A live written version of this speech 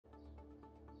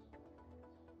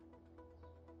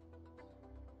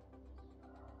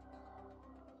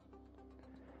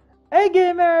Hey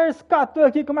gamers, Catu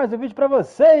aqui com mais um vídeo pra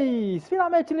vocês.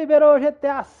 Finalmente liberou o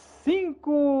GTA V,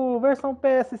 versão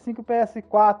PS5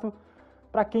 PS4.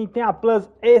 Pra quem tem a Plus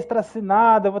extra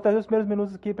assinada, eu vou trazer os primeiros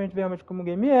minutos aqui pra gente ver realmente como o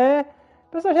game é.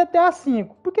 Pessoal, GTA V,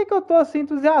 por que eu tô assim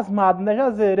entusiasmado, né?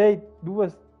 Já zerei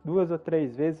duas ou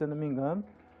três vezes, se eu não me engano.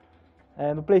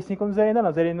 No Play 5 eu não zerei ainda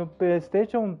não, zerei no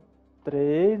PlayStation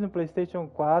 3, no PlayStation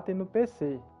 4 e no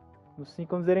PC. No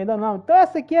 5 eu não zerei ainda não. Então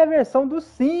essa aqui é a versão do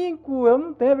 5. Eu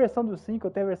não tenho a versão do 5,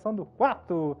 eu tenho a versão do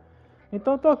 4.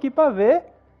 Então eu tô aqui pra ver.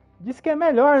 Diz que é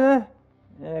melhor, né?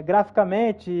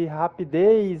 Graficamente,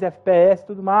 rapidez, FPS e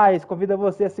tudo mais. Convido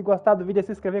você a se gostar do vídeo, a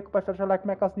se inscrever, compartilhar, deixar like,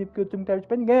 marcar o sininho, porque o YouTube não quer vídeo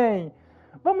pra ninguém.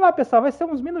 Vamos lá, pessoal. Vai ser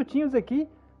uns minutinhos aqui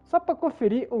só pra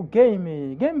conferir o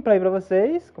gameplay pra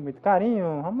vocês, com muito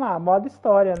carinho. Vamos lá, modo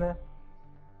história, né?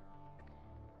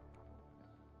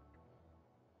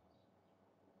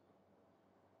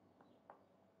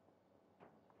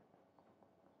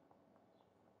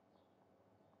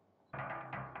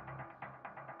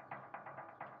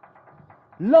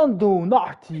 London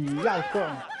Norte, Icon. Get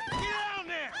down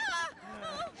there!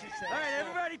 All right,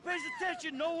 everybody pays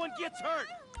attention. No one gets hurt.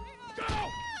 Go!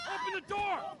 Open the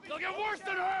door. They'll get worse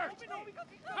than hurt.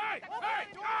 Hey!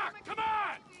 Come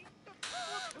on!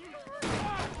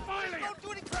 Finally!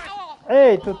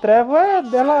 Eita, o Trevor é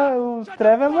dela, o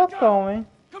Trevor é loucão, hein?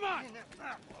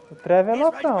 O Trevor é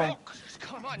loucão.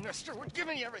 Come on, mister. We're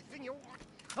giving you everything you want.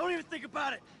 Don't even think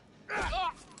about it.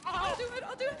 I'll do it.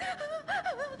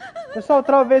 Pessoal,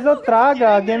 talvez eu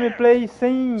traga a gameplay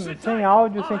sem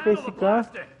áudio, sem facecam.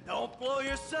 Don't blow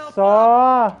yourself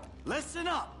Só up. Listen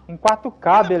up. em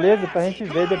 4K, beleza? Pra gente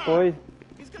ver depois.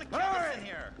 He's gonna kill us in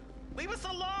here. Leave us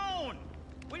alone.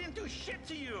 We didn't do shit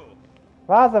to you.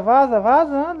 Vaza,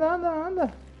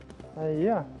 anda. Aí,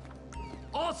 ó.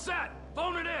 All set.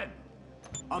 Phone it in.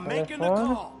 I'm making the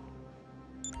call.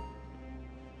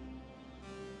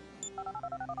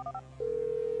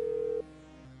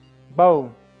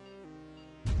 Bom.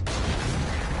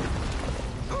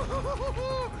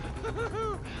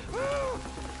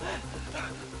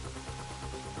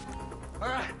 All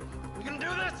right, we gonna do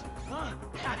this? Huh?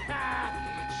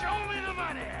 Show me the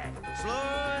money. Slow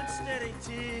and steady,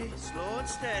 T. Slow and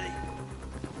steady.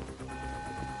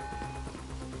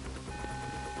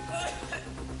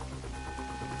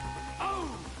 Oh,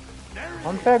 there it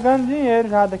Vamos pegando dinheiro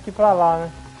já daqui pra lá,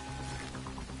 né?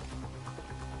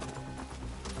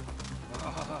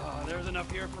 There's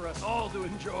enough here for us all to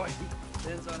enjoy.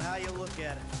 Depends on how you look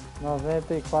at it.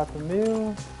 94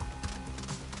 mil.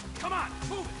 Come on,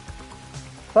 move it.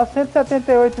 Só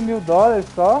 178 mil dólares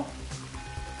só.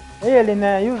 Ele,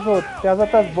 né? E os outros? Tem as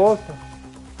outras bolsas.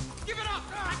 Give it up.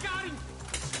 I got him.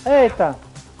 Eita!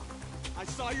 I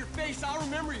saw your face. I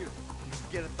remember you.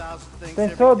 Get 1,000 things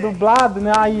Pensou every day. dublado,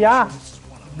 né? A IA.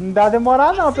 Não dá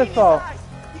demorar não, pessoal.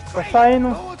 Tá saindo.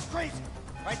 No one's crazy.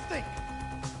 I think.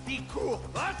 Be cool.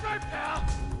 That's right, pal.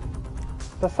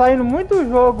 Tá saindo muito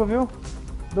jogo, viu?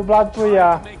 Dublado pro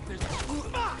IA.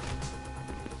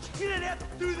 You didn't have to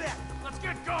do that. Let's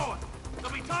get going.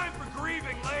 There'll be time for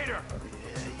grieving later.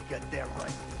 Yeah, you got that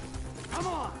right. Come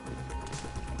on.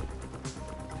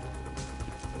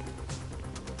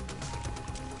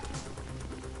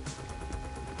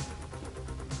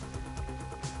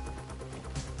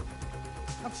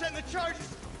 I'm setting the charges.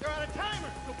 They're on a timer,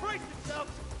 so brace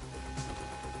themselves.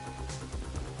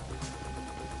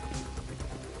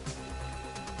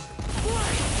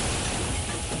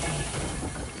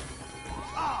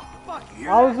 Oh, fuck you.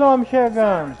 Olha os homens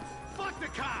chegando. Fuck the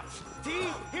cops. T,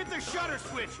 hit the shutter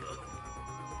switch.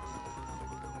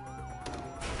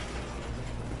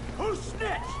 Who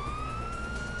snitched?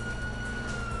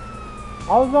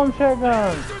 Olha os homens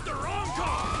chegando. Answered the wrong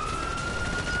call.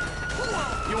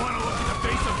 You want to look at the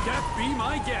face of death? Be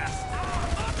my guest.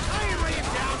 I ain't laying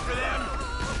down for them.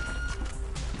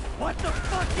 What the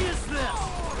fuck is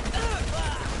this?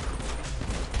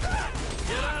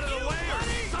 Get out of the way or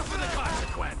suffer the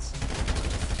consequence.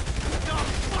 Dumb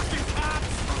fucking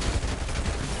cops.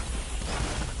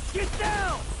 Get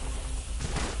down.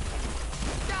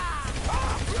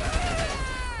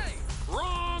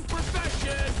 Wrong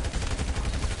profession.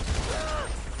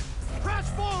 Press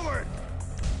forward.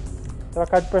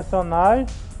 Trocar de personagem.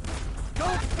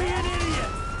 Don't be an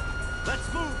idiot! Let's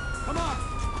move! Come on!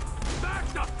 Back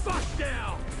the fuck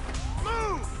down!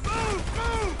 Move!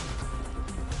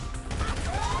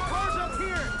 Car's up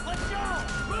here! Let's go!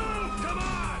 Move! Come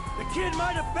on! The kid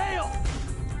might have bailed!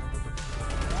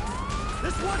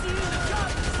 This wasn't in the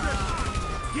job description!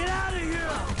 Get out of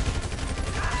here!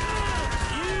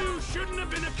 You shouldn't have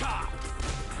been a cop!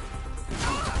 Let's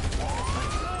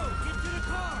go! Get to the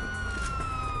car!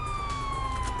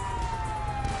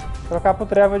 Trocar pro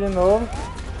Trevor de novo.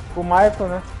 Pro Michael,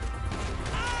 né?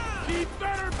 He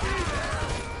better be there!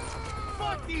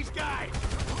 Fuck these guys!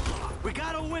 We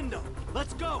got a window.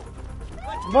 Let's go!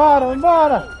 Bora,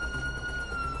 vambora!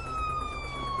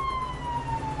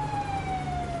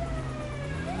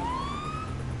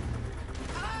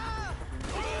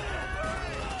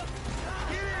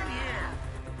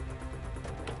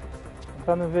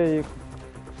 Tá no veículo.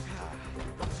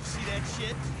 See that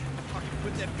shit? Fucking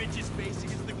put that bitch's face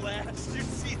against the glass. You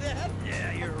see that?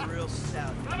 Yeah, you're a real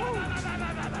stout.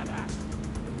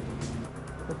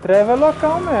 O Trevor é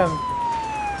loucão mesmo.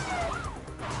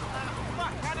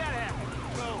 Fuck, how'd that happen?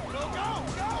 Go, go, go,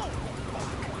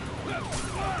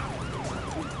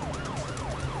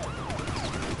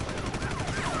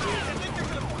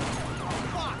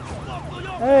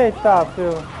 go! Eita,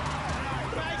 filho.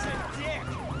 Guy's a dick!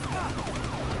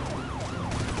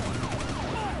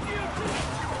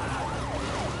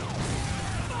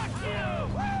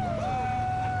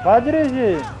 Vai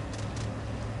dirigir.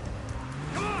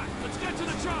 Come on, let's get to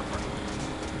the chopper!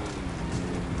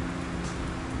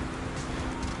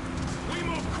 We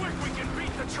move quick, we can beat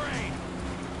the train!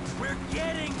 We're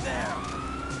getting there!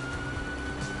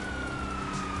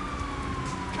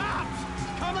 Cops!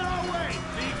 Coming our way!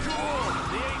 Be cool!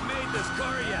 They ain't made this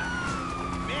car yet!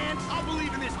 Man, I'll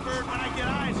believe in this bird when I get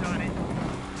eyes on it!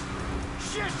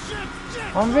 Shit, shit,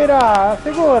 shit! Vamos virar,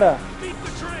 segura. Beat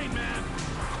the train, man!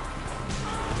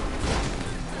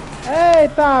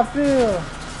 Eita, filho.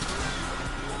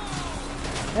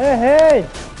 Errei.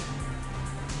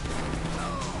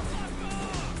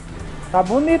 Tá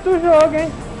bonito o jogo, hein?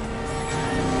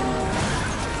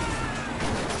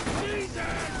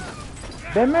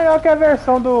 Bem melhor que a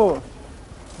versão do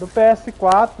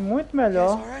PS4, muito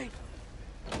melhor.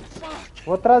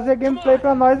 Vou trazer gameplay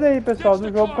pra nós aí, pessoal,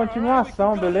 do jogo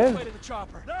continuação, beleza?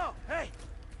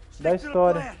 Da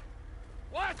história.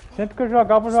 Sempre que eu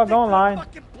jogar, eu vou jogar online.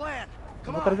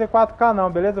 Não vou trazer 4K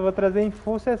não, beleza? Eu vou trazer em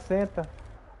Full 60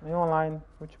 em online,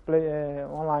 multiplayer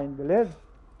online, beleza?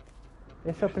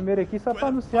 Esse é o primeiro aqui, só pra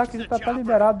anunciar que já tá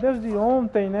liberado desde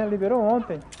ontem, né? Liberou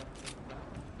ontem.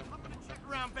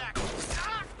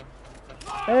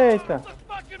 Eita!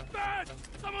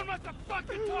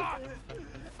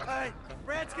 Hey,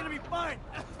 Brad's gonna be fine.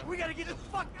 We gotta get the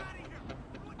fuck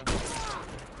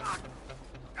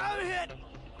out of here. I'm hit.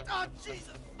 Oh,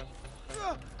 Jesus.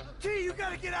 T, you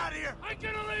gotta get out of here. I'm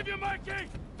gonna leave you, Mikey.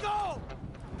 Go.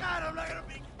 God, I'm not gonna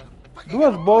be.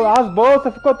 Duas bolsas, as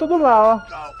bolsas ficou tudo lá,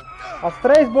 ó. As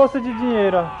 3 bolsas de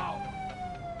dinheiro, ó.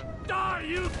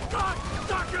 Die, you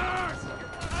suckers!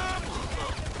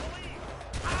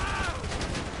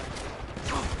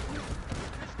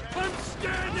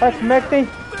 Mas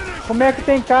como é que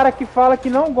tem cara que fala que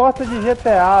não gosta de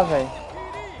GTA, velho?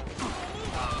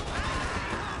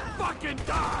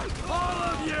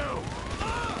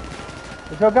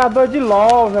 Jogador de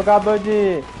LoL, jogador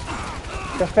de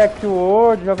Perfect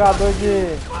World, jogador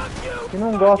que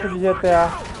não gosta de GTA.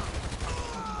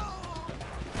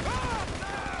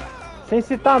 Sem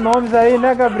citar nomes aí,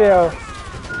 né, Gabriel?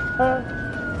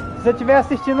 Se você estiver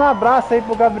assistindo, um abraço aí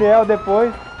pro Gabriel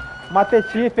depois.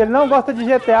 Matetife, ele não gosta de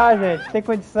GTA, gente. Tem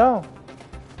condição?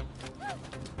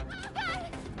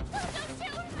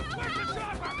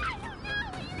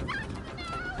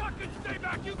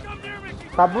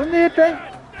 Tá bonito, hein?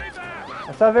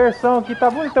 Essa versão aqui tá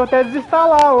bonita. Eu vou até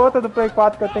desinstalar a outra do Play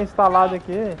 4 que eu tenho instalado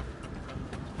aqui.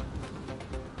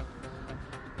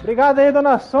 Obrigado aí,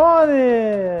 dona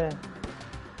Sony!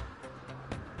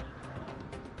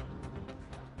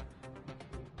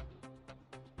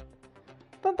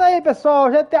 Então tá aí, pessoal,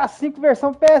 GTA V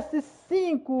versão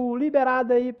PS5,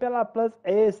 liberada aí pela Plus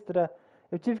Extra.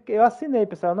 Eu assinei,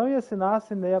 pessoal, eu não ia assinar,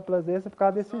 assinei a Plus Extra por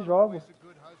causa desses jogos.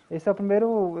 Esse é o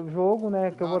primeiro jogo,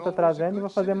 né, que eu vou estar trazendo e vou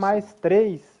fazer mais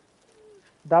 3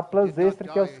 da Plus Extra,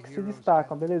 que é os que se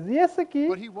destacam, beleza? E esse aqui,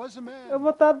 eu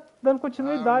vou estar dando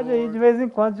continuidade aí, de vez em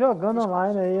quando, jogando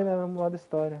online aí, né, no modo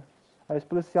história. Aí esse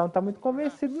policial não tá muito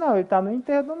convencido, não, ele tá no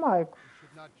enterro do Michael.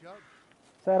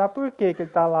 Será por quê que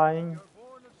ele tá lá, hein?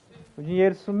 O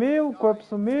dinheiro sumiu, o corpo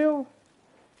sumiu.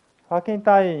 Olha quem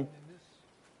tá aí.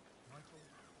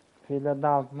 Filha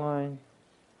da mãe.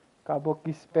 Acabou que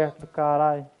esperto do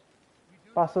caralho.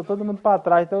 Passou todo mundo pra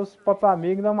trás, então os próprios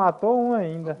amigos ainda matou um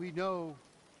ainda.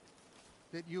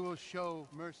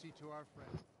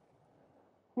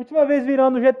 Última vez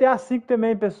virando o GTA V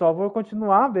também, pessoal. Vou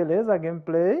continuar, beleza? A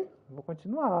gameplay. Vou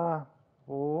continuar.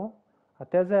 Vou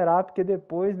até zerar, porque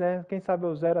depois, né? Quem sabe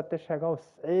eu zero até chegar aos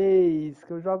 6,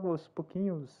 que eu jogo aos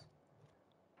pouquinhos.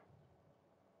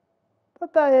 Então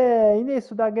tá aí,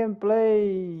 início da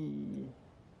gameplay.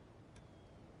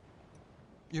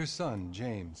 Your son,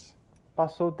 James,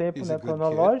 Passou o tempo, He's né, a good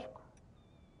cronológico.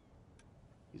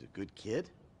 He's a good kid?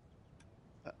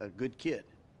 A good kid?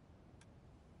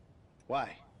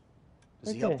 Why?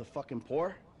 Does he help the fucking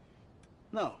poor?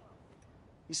 No.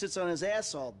 He sits on his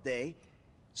ass all day,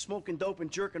 smoking dope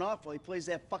and jerking off while he plays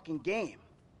that fucking game.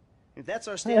 If that's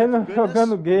our standard for goodness,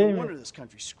 no wonder this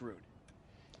country's screwed.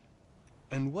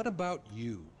 And what about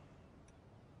you?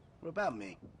 What about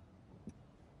me?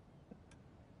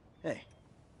 Hey.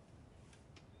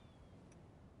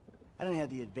 I don't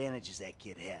have the advantages that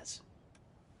kid has.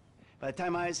 By the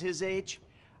time I was his age,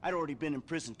 I'd already been in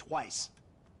prison twice.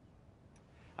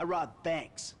 I robbed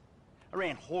banks. I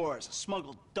ran whores. I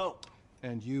smuggled dope.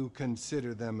 And you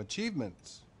consider them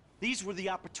achievements? These were the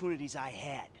opportunities I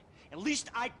had. At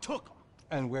least I took them.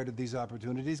 And where did these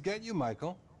opportunities get you,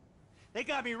 Michael? They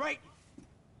got me right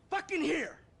fucking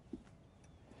here.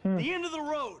 The end of the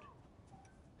road.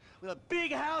 With a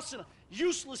big house and a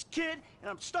useless kid, and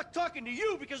I'm stuck talking to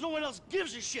you because no one else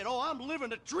gives a shit. Oh, I'm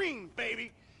living a dream,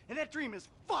 baby. And that dream is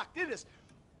fucked. It is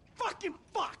fucking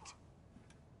fucked.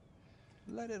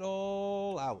 Let it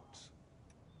all out.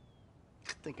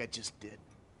 I think I just did.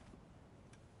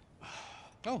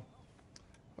 Oh.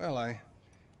 Well, I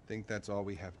think that's all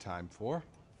we have time for.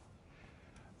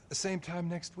 The same time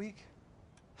next week?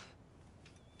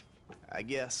 I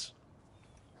guess.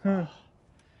 I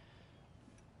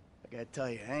gotta tell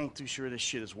you, I ain't too sure this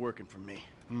shit is working for me.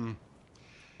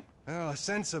 Well, a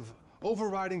sense of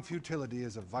overriding futility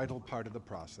is a vital part of the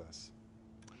process.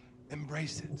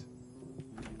 Embrace it.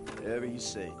 Whatever you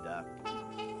say, Doc.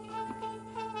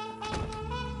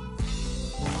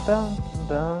 Dun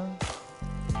dun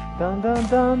dun dun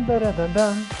dun dun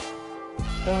dun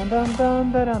dun dun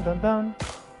dun dun dun dun dun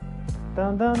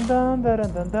dun dun dun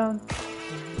dun dun dun.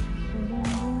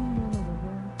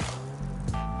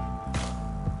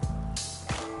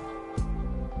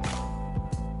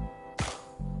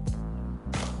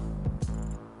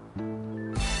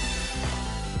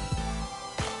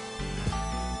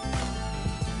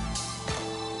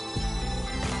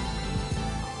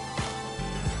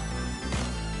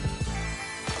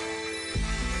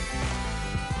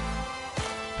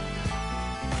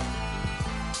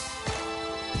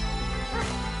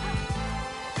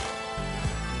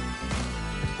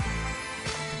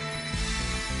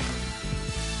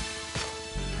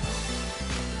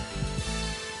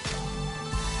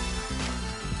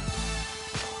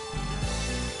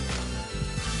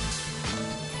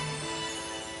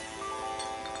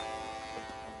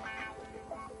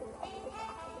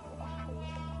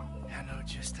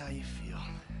 Just how you feel.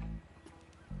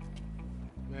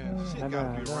 Man, shit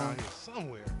gotta be around here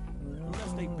somewhere.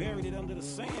 Unless they buried it under the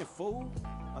sand, fool.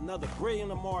 Another brilliant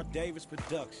Lamar Davis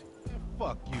production. Man,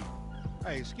 fuck you.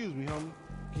 Hey, excuse me, homie.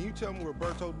 Can you tell me where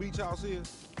Berto Beach House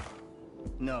is?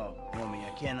 No, homie,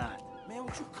 I cannot. Man,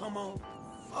 would you come on?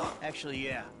 Fuck. Actually,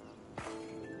 yeah.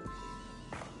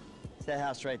 It's that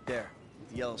house right there, with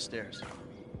the yellow stairs.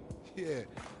 Yeah.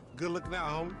 Good looking out,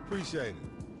 homie. Appreciate it.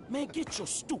 Man, get your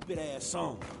stupid ass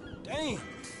on. Damn. Why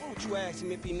don't you ask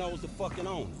him if he knows the fucking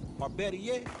owner? Or better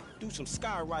yet, do some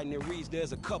skywriting that reads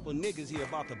there's a couple niggas here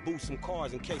about to boost some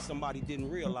cars in case somebody didn't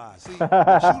realize. See,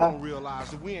 what you don't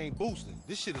realize is we ain't boosting.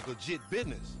 This shit is legit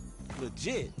business.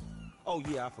 Legit? Oh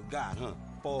yeah, I forgot, huh?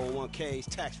 401ks,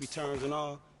 tax returns and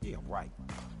all? Yeah, right.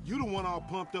 You the one all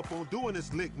pumped up on doing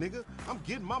this lick, nigga. I'm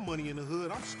getting my money in the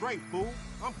hood. I'm straight, fool.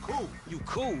 I'm cool. You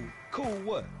cool? Cool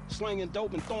what? Slinging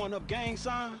dope and throwing up gang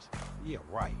signs? Yeah,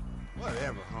 right.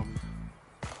 Whatever, homie.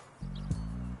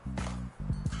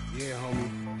 Yeah,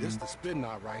 homie. This the spin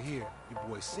knot right here. Your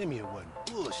boy Simeon wasn't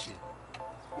bullshit.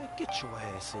 Man, get your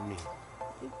ass in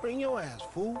there. Bring your ass,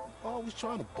 fool. Always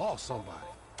trying to boss somebody.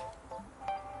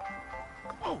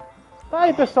 Come on. Tá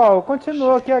aí, pessoal,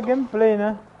 continua aqui a gameplay,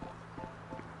 né?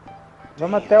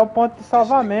 Vamos até o ponto de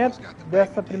salvamento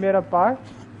dessa primeira parte.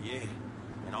 Yeah,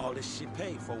 and all this shit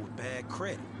paid for with bad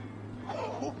credit.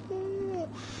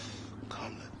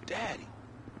 Come to daddy.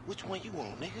 Which one you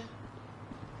want, nigga?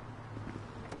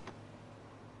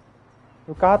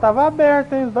 O carro tava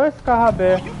aberto, hein? Os dois carros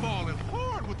abertos. You balling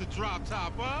hard with the drop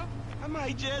top, huh? I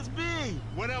might just be.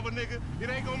 Whatever, nigga. It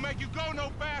ain't gonna make you go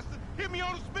no faster. Hit me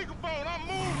on the speakerphone. I'm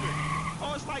moving.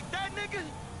 Oh, it's like that, nigga?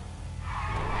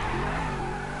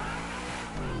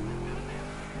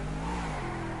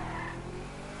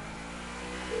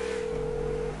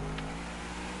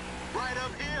 Right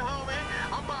up here, homie.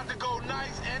 I'm about to go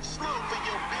nice and slow for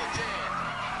your bitch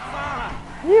ass.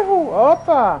 Ihu,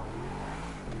 opa!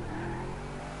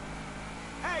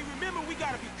 Hey, remember we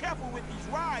gotta be careful with these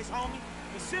rides, homie.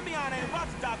 Cause Simeon ain't about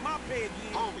to dock my pay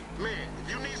again. Homie, man,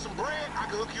 if you need some bread, I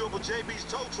can hook you up with JB's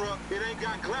tow truck. It ain't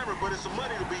got glamour, but it's some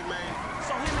money to be made.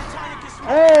 So him and Tanya can smoke.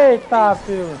 Eita,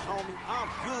 filho. Homie, I'm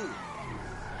good.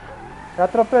 Já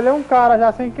atropelei um cara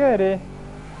já sem querer.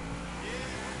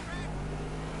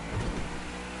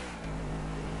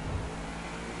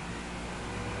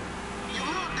 You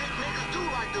little dick niggas do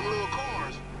like them little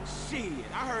cars. Shit,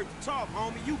 I heard the talk,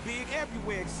 homie. You big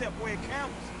everywhere except where it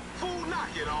counts. Fool, knock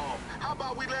it off. How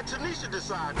about we let Tanisha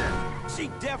decide that? She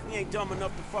definitely ain't dumb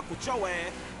enough to fuck with your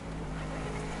ass.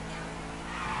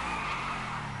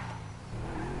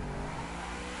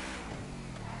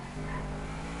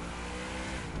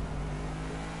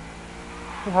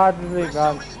 O rádio Let's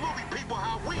show desligado. these movie people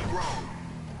how we roll.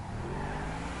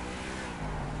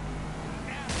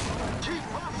 Keep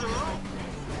hustling, low.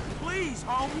 Please,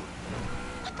 homie.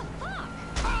 What the fuck?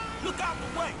 Look out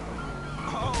the way.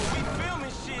 Oh, we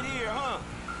filming shit here, huh?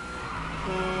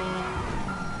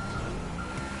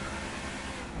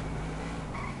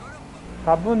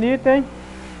 Tá bonito, hein?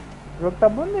 O jogo tá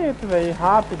bonito, velho.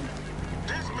 Rápido.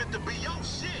 This meant to be your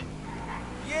shit.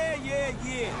 Yeah, yeah,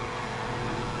 yeah.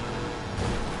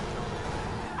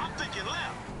 I'm thinking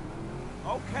left.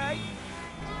 Okay.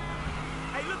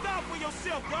 Hey, look out for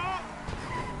yourself, dog.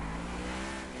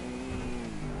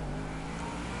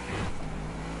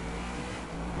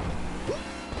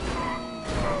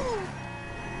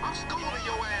 I'm schooling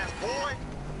your ass, boy.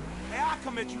 Hey, I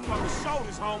come at you from the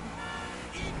shoulders, homie.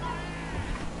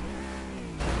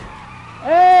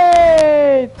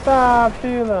 Eita,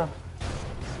 fila.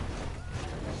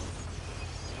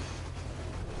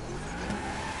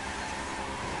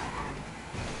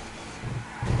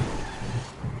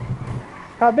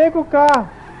 Acabei com o carro.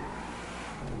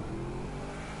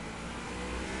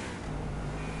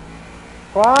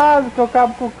 Quase que eu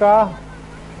acabo com o carro.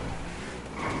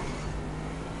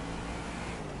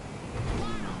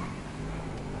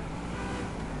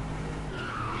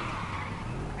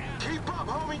 Keep up,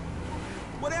 homie.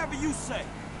 Whatever you say.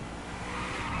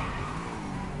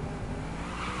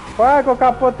 Quase que eu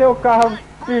capotei o carro,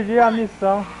 perdi a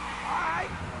missão. All right.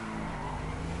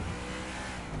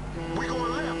 We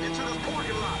going left into this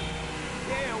parking lot.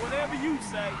 Yeah, whatever you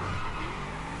say.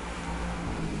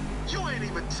 You ain't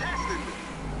even testing me.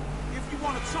 If you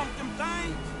want to trump them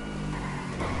things.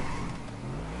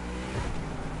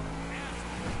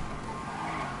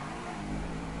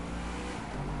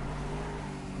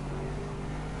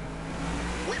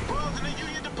 We buzzing the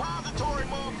Union Depository,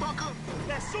 motherfucker.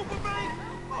 That super bank?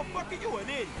 Motherfucker, you an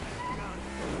idiot.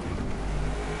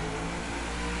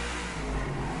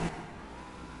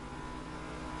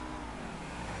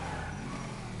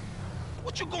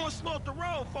 What you going slow up the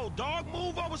road for, dog?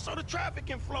 Move over so the traffic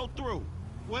can flow through.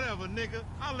 Whatever, nigga.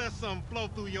 I'll let something flow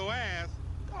through your ass.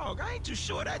 Dog, I ain't too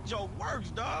sure that joke works,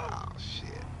 dog. Oh,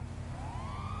 shit.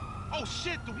 Oh,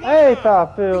 shit, the one Eita,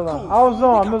 time. fila. cool, Olha os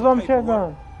fool. We homens, got os the homens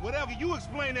paperwork. chegando. Whatever, you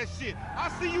explain that shit. I'll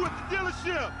see you at the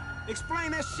dealership.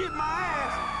 Explain that shit my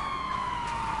ass.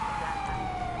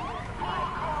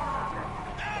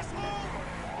 Asshole!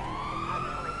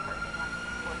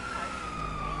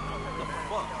 The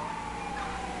fuck?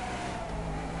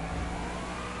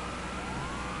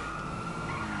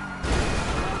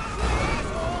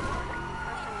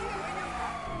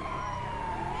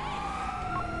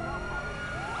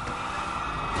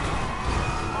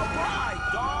 All right,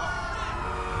 dog.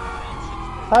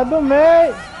 Sai do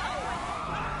meio.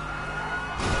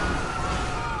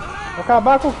 Vou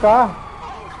acabar com o carro.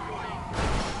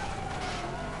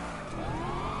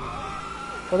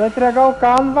 Quando eu entregar o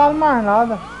carro não vale mais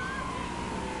nada.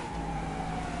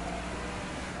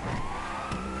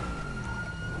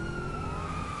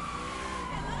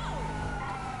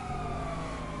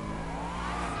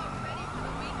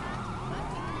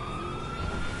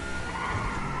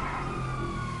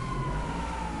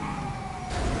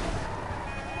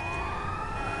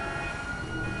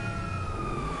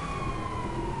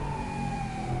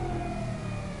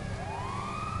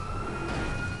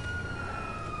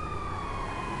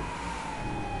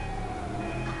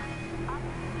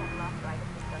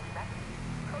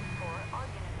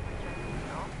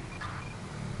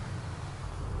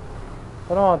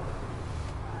 Pronto.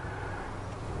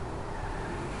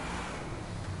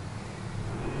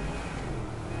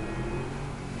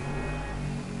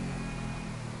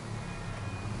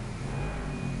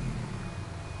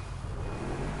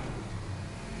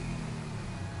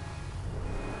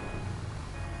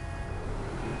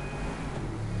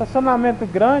 Estacionamento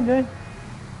grande, hein?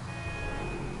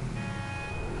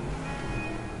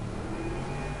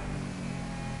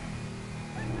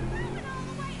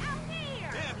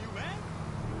 Damn you, man!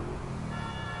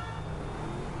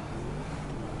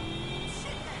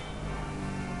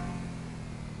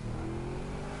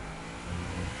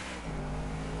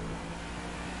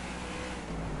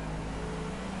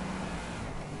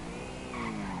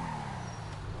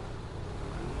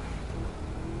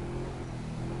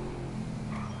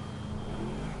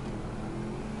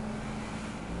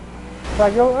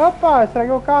 Opa,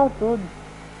 estraguei o carro todo.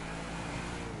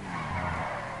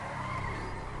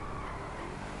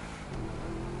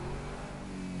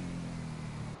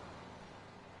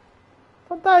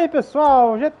 Então tá aí,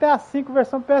 pessoal, GTA V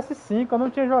versão PS5. Eu não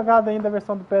tinha jogado ainda a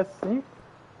versão do PS5.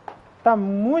 Tá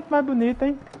muito mais bonita,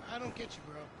 hein? I don't get you,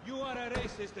 bro. You are a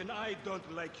racist and I don't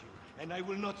like you. And I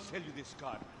will not sell you this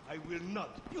car. I will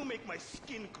not. You make my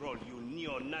skin crawl, you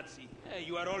neo-Nazi. Hey,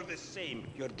 you are all the same.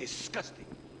 You're disgusting.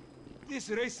 This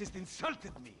racist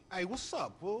insulted me. Hey, what's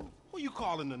up, fool? Who you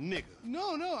calling a nigga?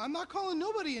 No, I'm not calling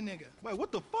nobody a nigga. Wait,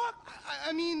 what the fuck?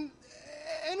 I mean,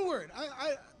 N-word.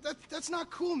 That's not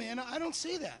cool, man. I don't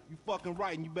say that. You fucking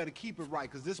right, and you better keep it right,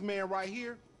 because this man right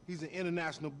here, he's an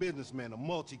international businessman, a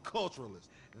multiculturalist.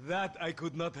 That I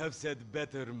could not have said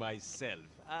better myself.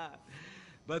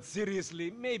 But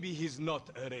seriously, maybe he's not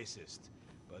a racist.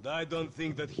 But I don't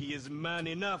think that he is man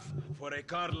enough for a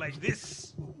car like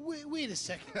this. Wait a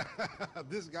second.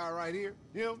 This guy right here,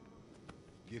 him,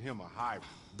 get him a hybrid.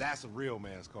 That's a real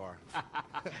man's car.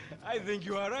 I think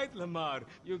you are right, Lamar.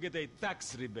 You get a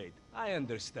tax rebate. I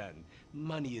understand.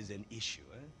 Money is an issue,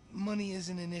 eh? Money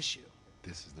isn't an issue.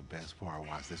 This is the best part.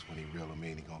 Watch this when he reel him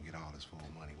in. He gonna get all his full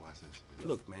money. Watch this.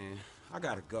 Look, man, I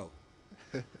gotta go.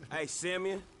 Hey,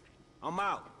 Simeon, I'm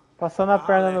out. Passando a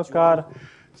perna no cara.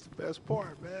 It's the best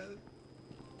part, man.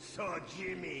 So,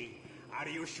 Jimmy, are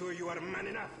you sure you are man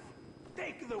enough?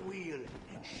 Take the wheel.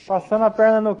 Passando a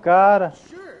perna no cara.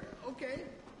 Sure, okay.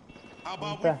 How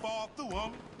about we fall through,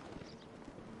 homie?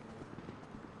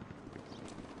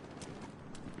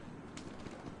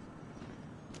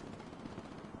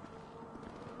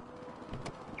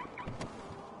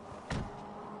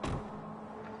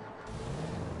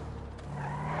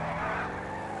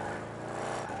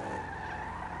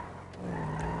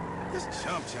 This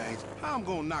chump change. How I'm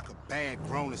gonna knock a bad,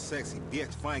 grown and sexy bitch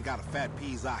if I ain't got a fat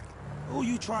P5? Who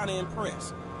you trying to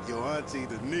impress? Your auntie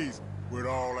Denise, with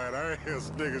all that ass,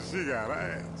 nigga, she got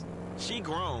ass. She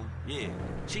grown, yeah.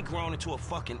 She grown into a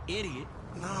fucking idiot.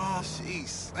 No, she's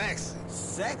sexy.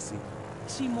 Sexy?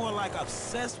 She more like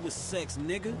obsessed with sex,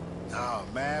 nigga. Nah,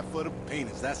 mad for the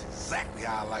penis. That's exactly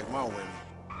how I like my women.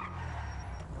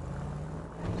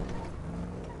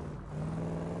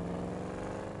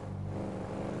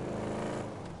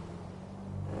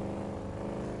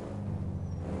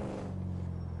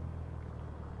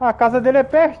 A casa dele é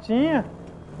pertinha.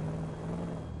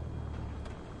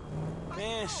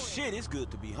 Man, shit, it's good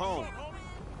to be home.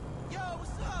 Yo,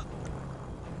 what's up?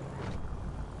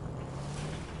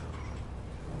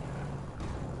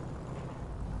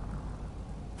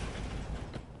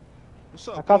 What's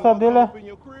up, A casa dele up in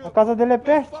your crib? a casa dele é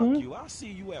Man, fuck pertinho. you, I'll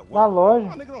see you at Na work.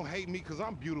 loja. Oh, nigga, don't hate me because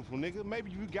I'm beautiful, nigga.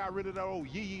 Maybe you got rid of that old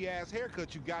yee-yee ass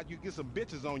haircut you got, you get some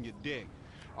bitches on your dick.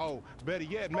 Oh, better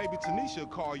yet, maybe Tanisha will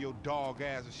call your dog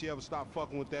ass if she ever stop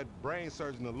fucking with that brain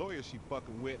surgeon, the lawyer she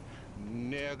fucking with,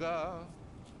 nigga.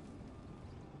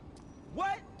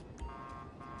 What?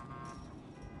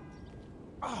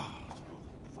 Oh,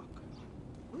 fuck.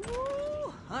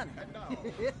 Ooh, honey.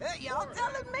 Y'all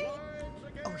telling me?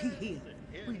 Oh, he here.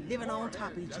 We living on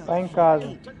top of each other. Tá em casa.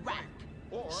 Ain't right.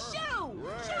 Shoo!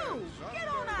 Shoo! Get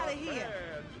on out of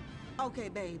here. Okay,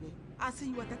 baby. I see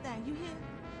you at the thing. You hear?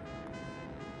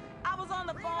 I was on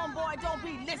the phone, boy. Don't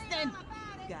be listening.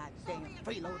 Goddamn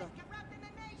freeloader.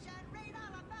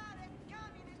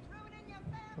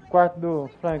 O quarto do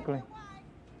Franklin.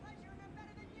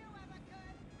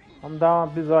 Vamos dar uma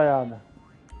bisoiada.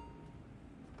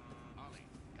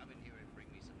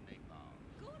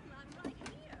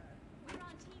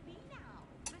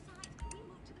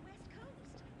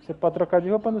 Você pode trocar de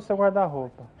roupa no seu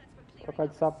guarda-roupa. Trocar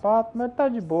de sapato, mas tá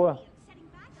de boa.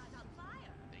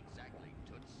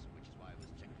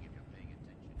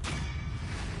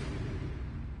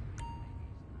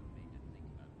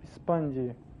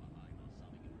 Expandir.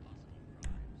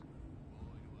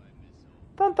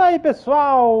 Então tá aí,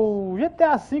 pessoal,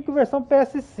 GTA V versão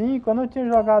PS5, eu não tinha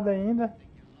jogado ainda.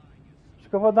 Acho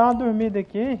que eu vou dar uma dormida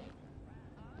aqui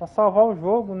pra salvar o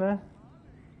jogo, né?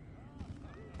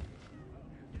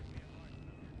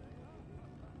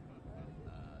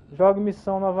 Jogo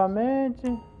missão novamente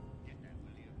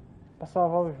pra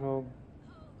salvar o jogo.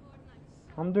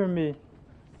 Vamos dormir.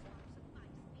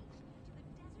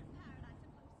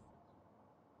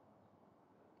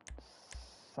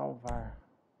 Salvar.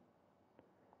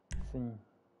 Sim.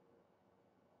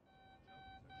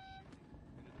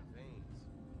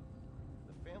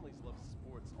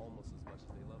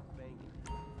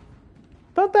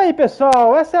 Então tá aí,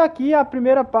 pessoal, essa é aqui a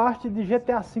primeira parte de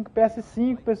GTA V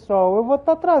PS5, pessoal. Eu vou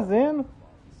estar trazendo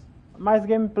mais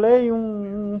gameplay,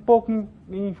 um pouco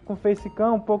com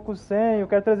facecam, um pouco sem. Eu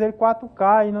quero trazer ele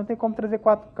 4K e não tem como trazer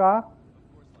 4K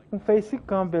com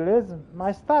facecam, beleza?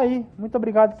 Mas tá aí. Muito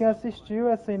obrigado quem assistiu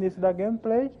esse início da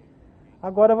gameplay.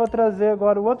 Agora eu vou trazer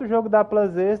o outro jogo da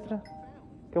Plus Extra,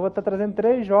 que eu vou estar trazendo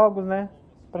 3 jogos, né?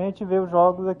 Pra gente ver os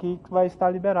jogos aqui que vai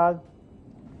estar liberado.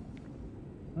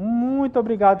 Muito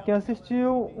obrigado quem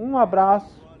assistiu, um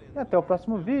abraço e até o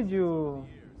próximo vídeo.